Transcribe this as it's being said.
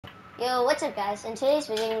Yo, what's up guys? In today's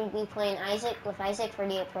video we'll be playing Isaac with Isaac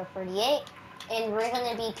 38pro38 and we're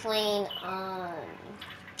gonna be playing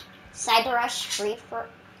Cyber Rush Free for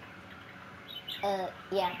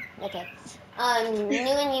yeah, okay. New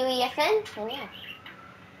and UEFN, and yeah.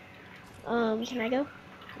 Can I go?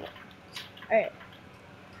 Yeah. Alright.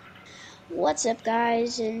 What's up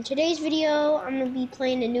guys? In today's video I'm gonna be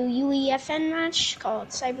playing a new UEFN match called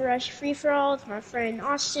Cyber Rush Free for All with my friend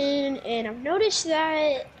Austin, and I've noticed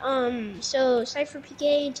that so Cypher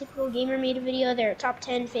PK, Typical Gamer, made a video, their top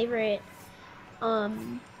 10 favorite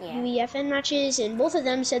UEFN matches, and both of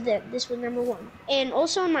them said that this was #1. And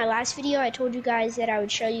also in my last video I told you guys that I would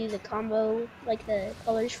show you the combo, like the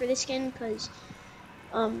colors for the skin, because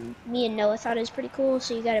me and Noah thought it was pretty cool.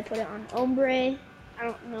 So you gotta put it on ombre, I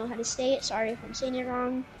don't know how to say it, sorry if I'm saying it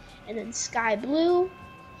wrong, and then sky blue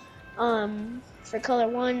for color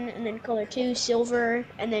 1, and then color 2 silver,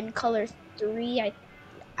 and then color 3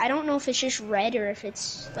 I don't know if it's just red or if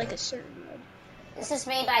it's like a certain red. This is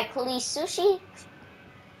made by Kuli Sushi.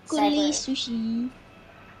 Kuli Sushi.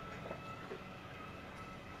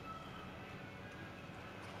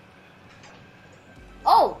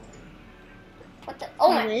 Oh! What the?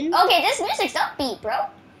 Oh my. Okay, this music's upbeat, bro.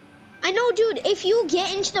 I know, dude. If you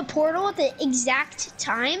get into the portal at the exact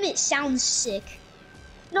time, it sounds sick.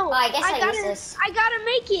 No, oh, I guess I gotta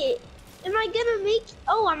make it. Am I gonna make?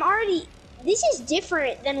 Oh, I'm already. This is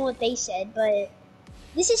different than what they said, but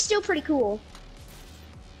this is still pretty cool.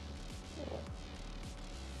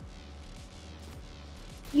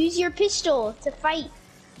 Use your pistol to fight.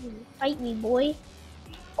 Fight me, boy.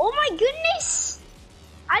 Oh my goodness!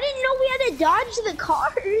 I didn't know we had to dodge the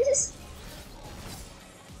cars.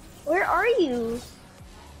 Where are you?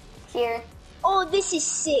 Here. Oh, this is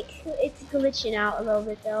sick. It's glitching out a little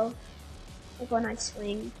bit though. Like when I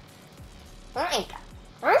swing. Oh my god.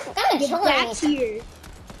 We're gonna Get kill back these. here.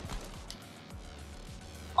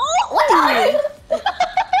 Oh! What the?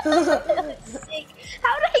 Sick.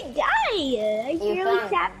 How did I die? I barely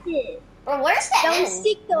tapped it. Bro, where's the end? That was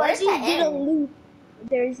sick though. Where's I just did a loop.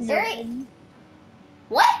 There's no end.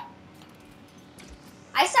 What?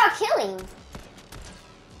 I saw killing.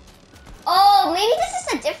 Oh, maybe this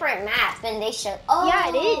is a different map than they showed. Oh. Yeah,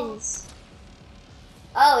 it is.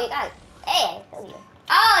 Oh, you got it. Hey, I told you.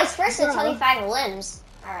 Oh, it's first to 25 limbs.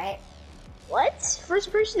 Alright. What?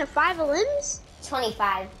 First person to 5 limbs?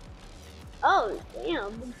 25. Oh,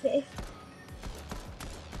 damn. Okay.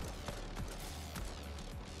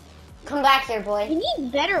 Come back here, boy. You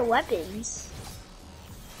need better weapons.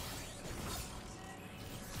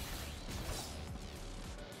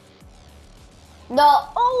 No.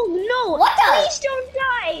 Oh no! What the? Please don't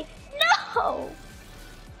die! No!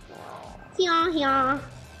 Here, here.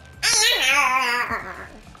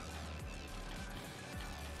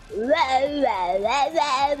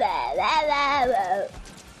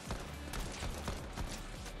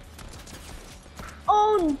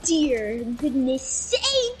 Oh dear goodness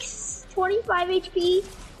sakes! 25 HP.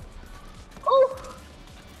 Oh!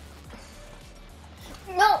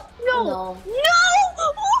 No! No! No! No!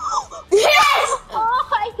 Yes! Oh,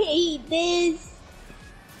 I hate this.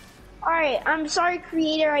 Alright, I'm sorry,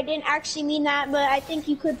 creator. I didn't actually mean that, but I think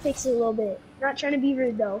you could fix it a little bit. Not trying to be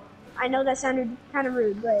rude, though. I know that sounded kind of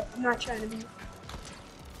rude, but I'm not trying to be.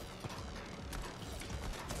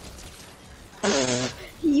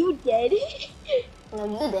 You did? No,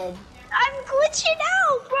 you did. I'm glitching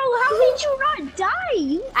out, bro. How did you not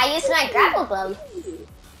die? I used my grapple glove.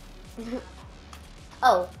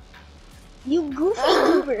 Oh. You goofy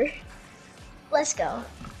goober. Let's go.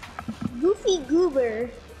 Goofy goober.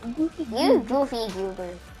 Goofy goober. You goofy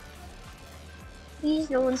goober. Please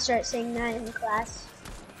no one start saying that in class.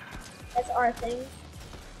 That's our thing.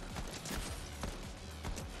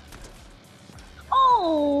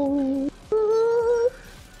 Oh!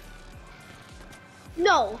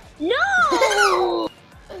 No! No!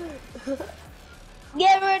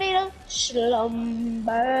 Get ready to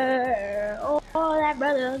slumber. Oh, that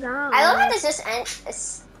brother gone. I love how this just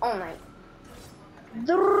ends. Oh my.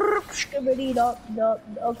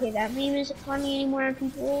 Okay, that meme isn't funny anymore,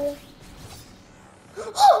 people.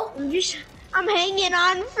 I'm hanging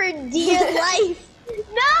on for dear life.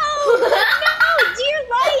 No! No! Dear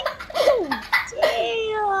life! Oh,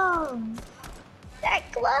 damn! That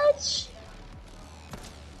clutch!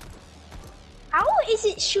 How is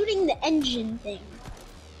it shooting the engine thing?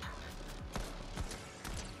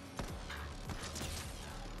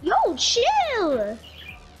 Yo, chill!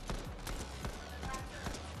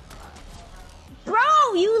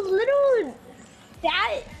 Bro, you little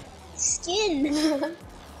fat skin.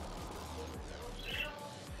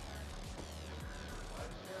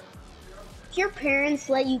 If your parents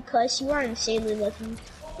let you cuss, you are insanely lucky.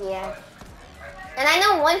 Yeah. And I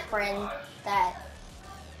know one friend that...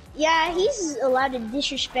 Yeah, he's allowed to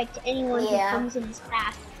disrespect anyone who Yeah. comes in his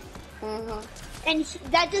path. Mm-hmm. And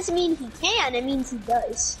that doesn't mean he can, it means he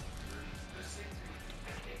does.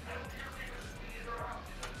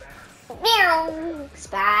 Meow!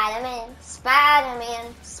 Spider-Man,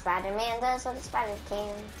 Spider-Man, Spider-Man does what a spider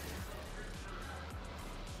can.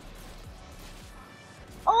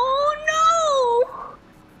 Oh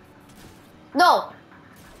no! No!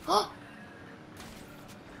 Oh!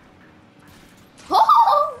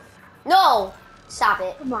 No! Stop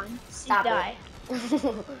it. Come on, Stop die.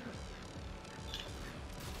 it.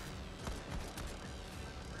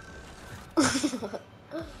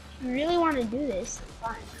 You really want to do this?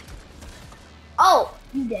 Fine. Oh!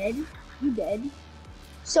 You dead? You dead?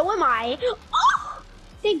 So am I. Oh!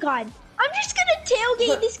 Thank God. I'm just gonna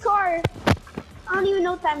tailgate this car. I don't even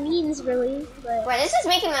know what that means, really. But Bro, this is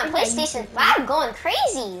making my PlayStation 5 going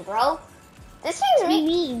crazy, bro. This thing's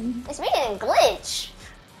making... It's making a glitch.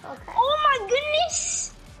 Okay. Oh my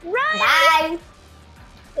goodness! Run! Bye!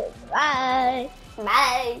 Bye. Bye!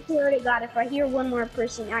 I swear to God, if I hear one more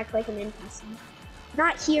person act like an NPC,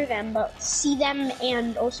 not hear them, but see them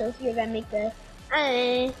and also hear them make the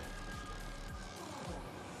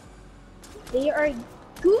They are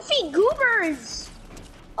goofy goobers!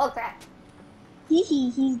 Oh crap.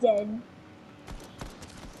 He's dead.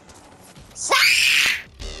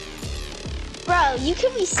 Bro, you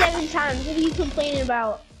killed me 7 times. What are you complaining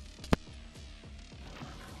about?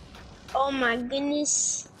 Oh my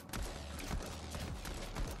goodness.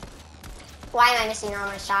 Why am I missing all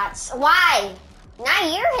my shots? Why? Now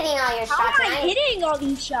you're hitting all your shots. How am I hitting all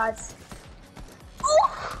these shots?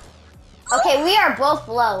 Oh. Okay, we are both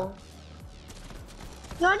low.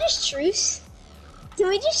 You want just truce? Can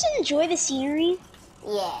we just enjoy the scenery?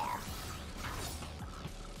 Yeah.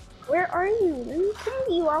 Where are you? Let me come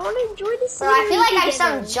to you. I want to enjoy the Bro, scenery. I feel like I'm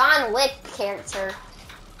together. some John Wick character.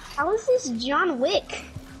 How is this John Wick?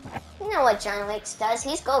 You know what John Wick does?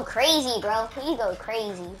 He's go crazy, bro. He go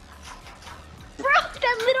crazy. Bro,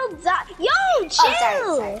 that little dot. Yo, chill.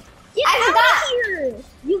 Oh, sorry. Get I out forgot. of here.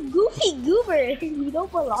 You goofy goober. You don't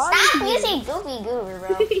belong Stop here. using goofy goober,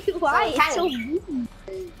 bro. Why? So It's so goofy.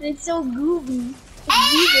 It's so goofy.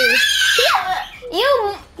 Hey!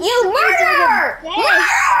 You murderer!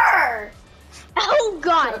 Murderer! Oh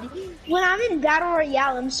God! When I'm in Battle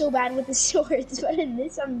Royale, I'm so bad with the swords, but in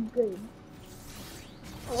this, I'm good.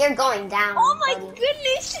 You're going down. Oh my buddy.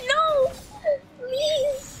 goodness, no!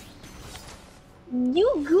 Please!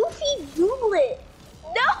 You goofy gooblet!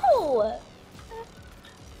 No!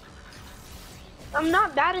 I'm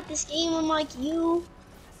not bad at this game, I'm like you.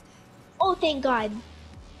 Oh, thank God.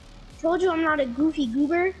 Told you I'm not a goofy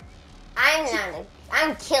goober.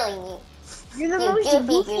 I'm killing you. You're the You most goofy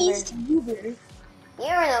goofiest goober.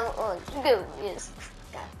 You're the goofiest.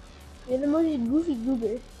 God. You're the most goofy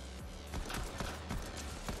goober.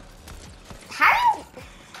 How do you...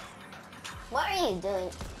 What are you doing?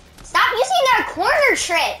 Stop using that corner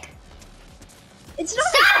trick! It's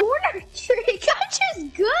not a corner trick, I'm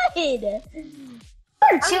just good!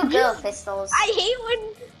 You're too good with pistols. I hate when...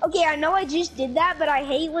 Okay, I know I just did that, but I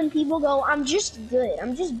hate when people go, I'm just good.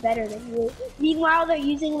 I'm just better than you. Meanwhile, they're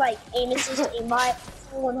using, like, aim assist aimbot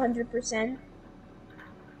for 100%.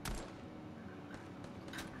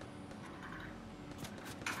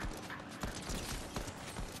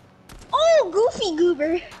 Oh, Goofy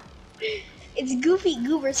Goober! It's Goofy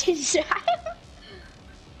Goober's inside.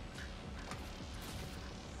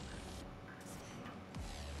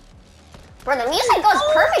 Bro, the music goes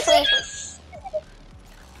perfectly.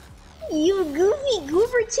 You Goofy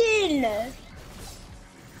Gooberton!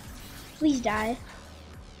 Please die.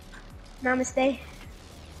 Namaste.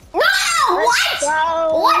 No! What?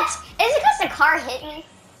 Go. What? Is it because the car hit me?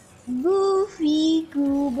 Goofy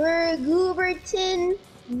Goober Gooberton.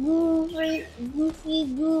 Goofy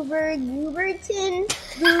Goober Gooberton.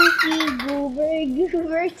 Goofy Goober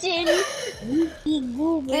Gooberton. Goofy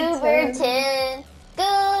Gooberton. Gooberton.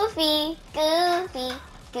 Goofy, Goofy,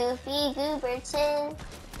 Goofy Gooberton.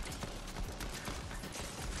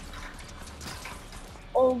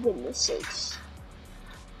 Oh goodness sakes.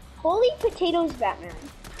 Holy potatoes, Batman.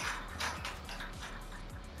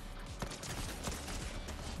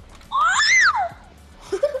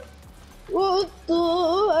 What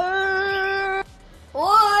the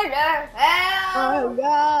What the hell? Oh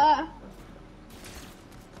god.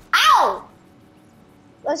 Ow!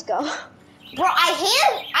 Let's go. Bro,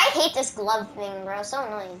 I hate this glove thing, bro. So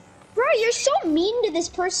annoying. Bro, you're so mean to this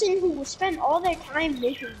person who spent all their time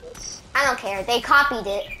making this. I don't care. They copied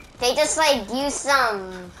it. They just like used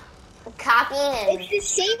some copying and... It's the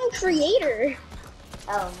same creator.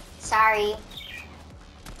 Oh, sorry.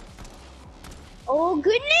 Oh,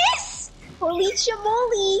 goodness! Holy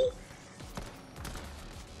chamoly!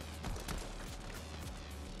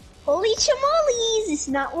 Holy chamoles! It's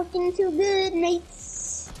not looking too good,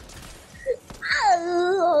 mates.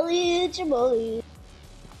 Oh, holy chamoles.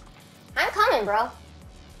 I'm coming, bro.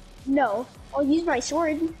 No, I'll use my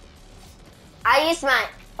sword. I used my...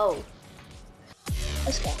 Oh.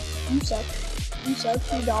 Let's go. You suck. You suck,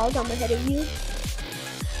 you dog. I'm ahead of you.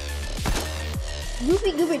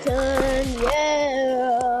 Goofy Gooberton,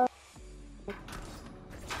 yeah.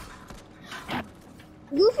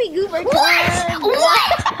 Goofy Gooberton. What?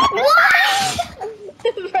 What? What?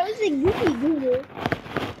 Frozen Goofy Goober.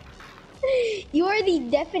 You are the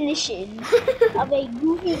definition of a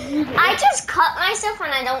Goofy Goober. I just cut myself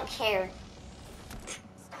and I don't care.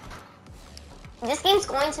 This game's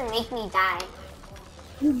going to make me die.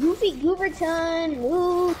 You Goofy Gooberton,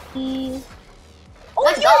 Goofy. Oh,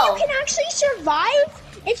 Let's yo, go. you can actually survive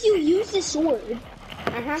if you use the sword.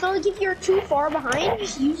 So like if you're too far behind,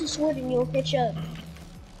 just use the sword and you'll catch up.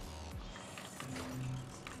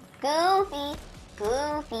 Goofy.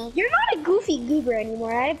 Goofy. You're not a Goofy Goober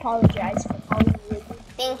anymore. I apologize for calling you.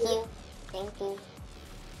 Thank you. Thank you.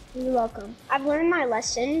 You're welcome. I've learned my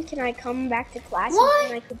lesson. Can I come back to class?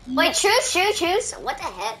 What? And can I compete? Wait, choose. What the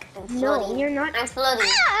heck? I'm floating. No, you're not. I'm floating.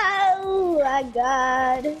 Oh my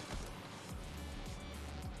god.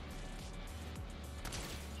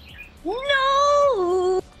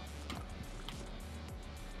 No!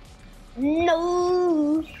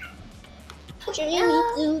 No! Journey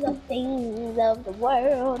to the things of the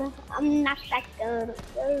world. I'm not that kind of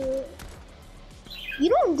girl. You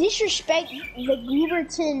don't disrespect the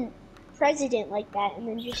Gooberton president like that and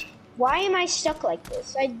then just... Why am I stuck like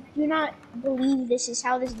this? I do not believe this is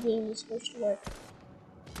how this game is supposed to work.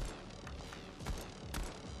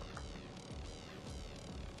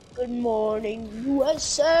 Good morning,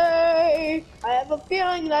 USA! I have a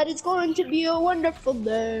feeling that it's going to be a wonderful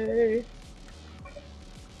day.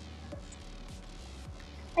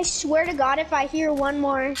 I swear to God, if I hear one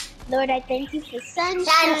more, Lord, I thank you for sunshine.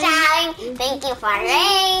 Sunshine. Thank you for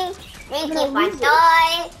rain. Thank you for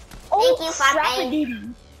joy. Thank you for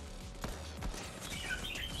pain.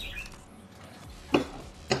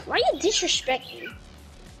 Why you disrespect me?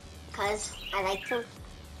 Because I like to.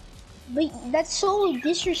 But that's so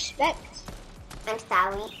disrespect. I'm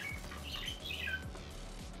sorry.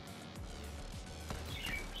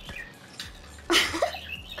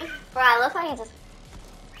 Bro, I love how you just...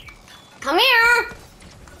 Come here!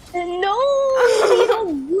 No!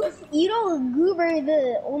 you don't goober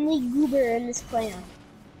the only goober in this clan.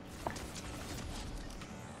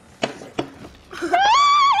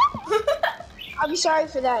 I'm sorry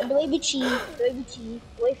for that. Dweebichi.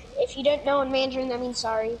 If you don't know in Mandarin, that means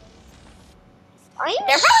sorry.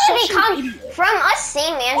 They're probably gonna become, from us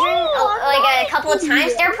saying Mandarin like a couple of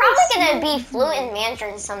times, they're probably gonna be fluent in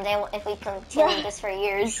Mandarin someday if we continue this for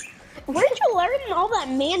years. Where'd you learn all that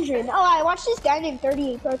Mandarin? Oh, I watched this guy named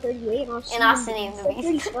 38pro38 in Austin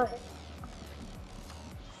movies.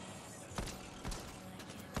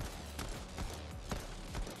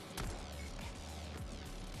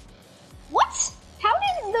 What? How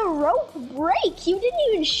did the rope break? You didn't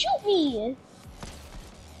even shoot me.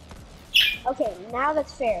 Okay, now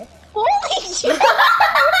that's fair. Holy shit!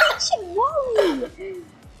 Whoa!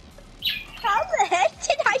 How the heck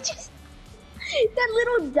did I just... That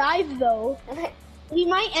little dive though. We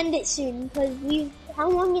might end it soon because we've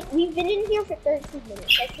been in here for 13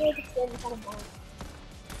 minutes. I feel like it's getting kind of boring.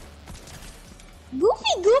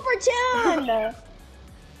 Goofy Gooberton!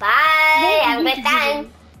 Bye! Have a good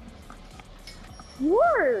time.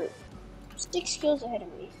 You're 6 skills ahead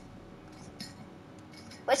of me.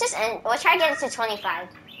 Let's just end. We'll try to get it to 25.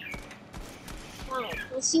 Alright,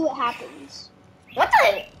 let's see what happens. What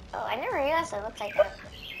the? Oh, I never realized it looked like that.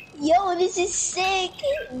 Yo, this is sick!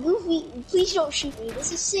 Goofy, please don't shoot me.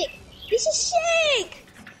 This is sick. This is sick!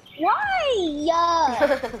 Why?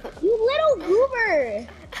 You little goober!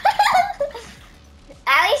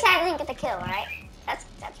 At least I didn't get the kill, right? That's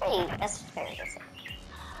very good.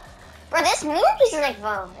 Bro, this move is like,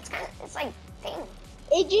 whoa, it's like, dang.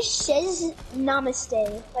 It just says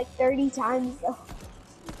namaste like 30 times though.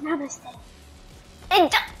 Namaste.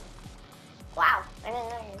 Wow, I didn't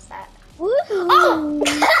notice that. Woohoo! Oh!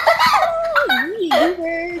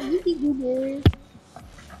 Goofy goober.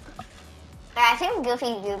 I think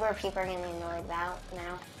Goofy Goober people are gonna be annoyed about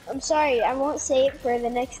now. I'm sorry, I won't say it for the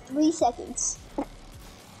next 3 seconds.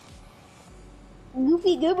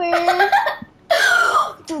 Goofy Goober.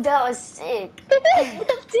 Dude, that was sick. Dude,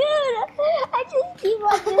 I just keep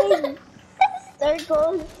on doing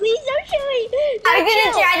circles. Please don't shoot me. No, I'm gonna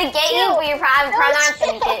chill. try to get you, but you're probably not gonna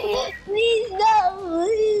chill. get you. Please, no,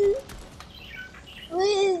 please.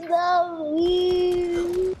 Please, no,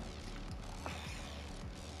 please.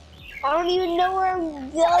 I don't even know where I'm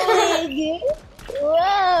going.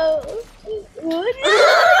 Whoa. No.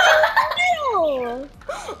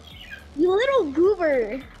 You little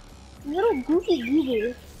goober. You little goofy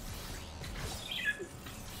goober.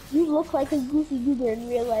 You look like a goofy goober in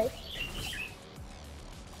real life.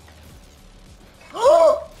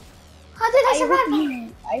 How did I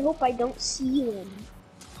survive? I hope I don't see you in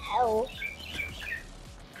hell.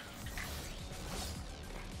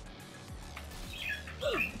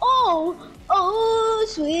 Oh,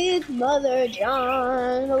 sweet Mother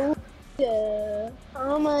John. Oh, yeah.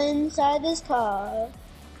 I'm inside this car.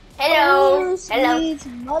 Hello. Oh, sweet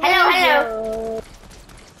Mother Hello. John.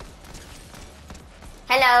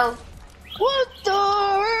 Hello. What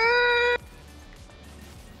the?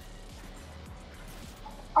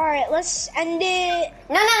 Alright, let's end it.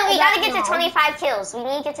 No, we gotta get to 25 kills. We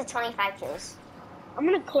need to get to 25 kills. I'm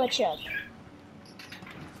gonna clutch up.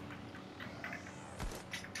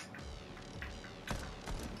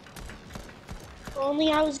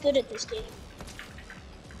 Only I was good at this game.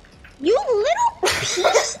 You little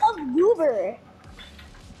piece of goober.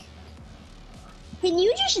 Can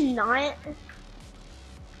you just not?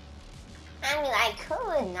 I mean, I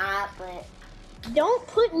could not, but... Don't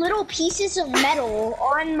put little pieces of metal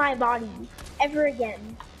on my body ever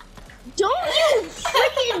again. Don't you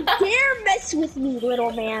freaking dare mess with me,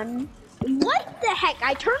 little man. What the heck?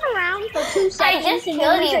 I turn around for 2 seconds I just and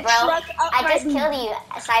killed there's you, a bro. truck up I my just boot. killed you,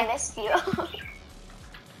 so I missed you.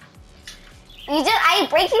 I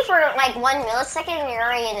break you for like 1 millisecond and you're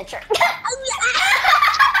already in the truck.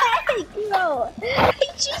 No, I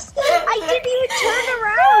didn't even turn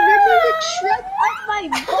around and there's a truck up my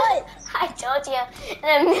butt. I told you, in a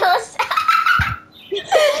millisecond.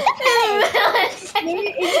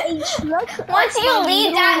 There is a truck. Once up you my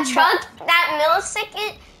leave that little truck, that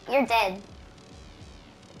millisecond, you're dead.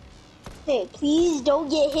 Hey, please don't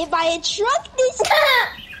get hit by a truck this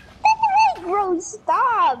Bro,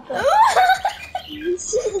 stop.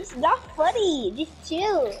 It's not funny. Just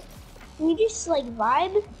chill. Can we just like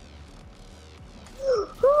vibe?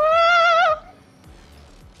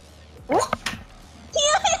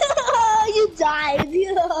 You died.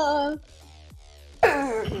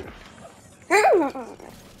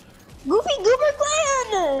 Goofy Goober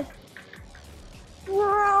Clan!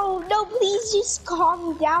 No, please just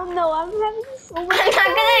calm down though. I'm having so much I'm not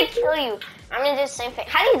gonna kill you. I'm gonna do the same thing.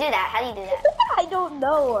 How do you do that? How do you do that? I don't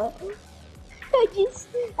know. I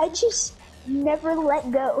just never let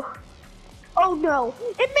go. Oh no,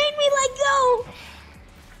 it made me let go.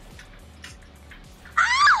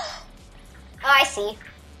 Ah! Oh, I see.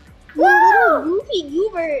 You little goofy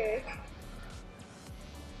goober.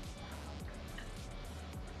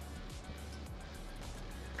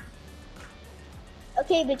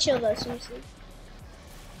 Okay, but chill though, seriously.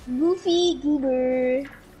 Goofy goober.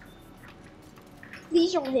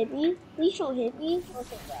 Please don't hit me. Please don't hit me.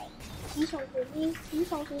 Okay, right. Please don't hit me. Please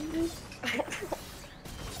don't hit me.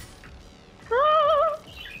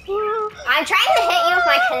 I'm trying to hit you with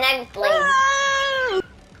my kinetic blade.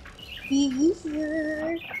 Be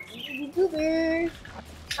goober. Be goober.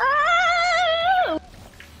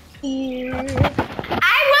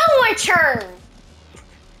 I will return.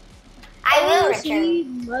 I will return. Sweet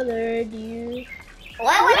mother, dear.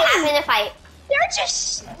 What would happen if I... They're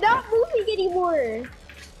just not moving anymore.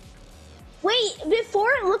 Wait, before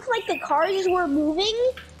it looked like the cars were moving,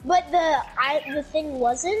 but the thing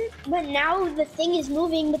wasn't. But now the thing is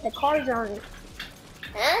moving, but the cars aren't.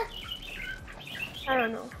 Huh? I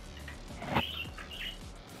don't know.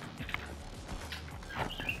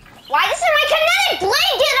 Why doesn't my kinetic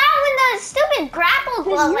blade get out when the stupid grapple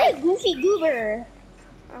Because glove? you're Like, a goofy goober.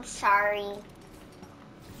 I'm sorry.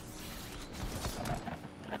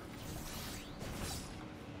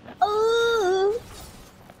 Oh,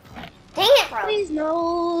 Dang it, bro. please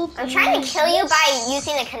no. I'm trying to please, kill you yes. by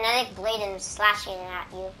using a kinetic blade and slashing it at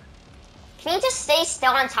you. Can you just stay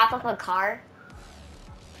still on top of a car?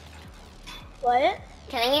 What?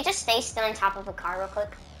 Can you just stay still on top of a car real quick?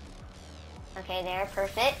 Okay, there,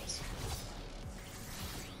 perfect.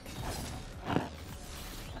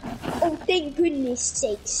 Oh, thank goodness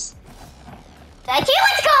sakes. Thank you,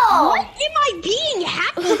 let's go! What am I being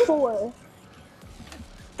happy for?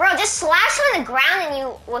 Bro, just slash on the ground and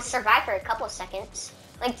you will survive for a couple of seconds.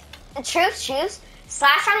 Like, the truth, choose.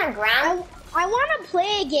 Slash on the ground. I want to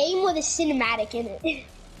play a game with a cinematic in it.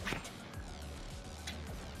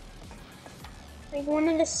 Like one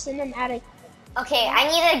of the cinematic. Okay, I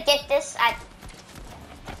need to get this at...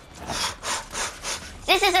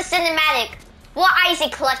 This is a cinematic. Will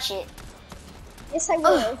Isaac clutch it? Yes, I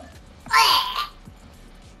will.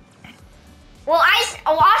 Will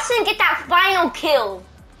Austin get that final kill?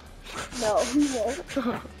 No, he won't.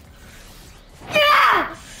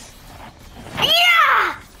 Yeah!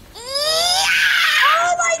 Yeah! Yeah!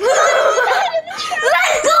 Oh my God!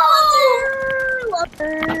 Let's go!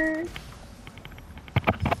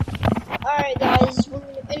 Alright guys, we're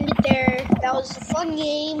gonna end it there. That was a fun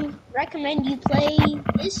game. Recommend you play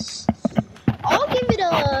this. I'll give it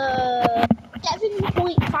a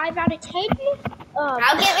 7.5 out of 10.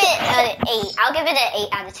 I'll give it an 8. I'll give it an 8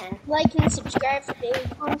 out of 10. Like and subscribe for daily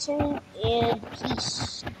content, and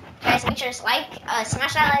peace. Guys, make sure to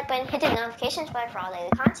smash that like button, hit the notifications button for all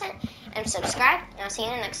daily content, and subscribe, and I'll see you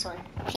in the next one.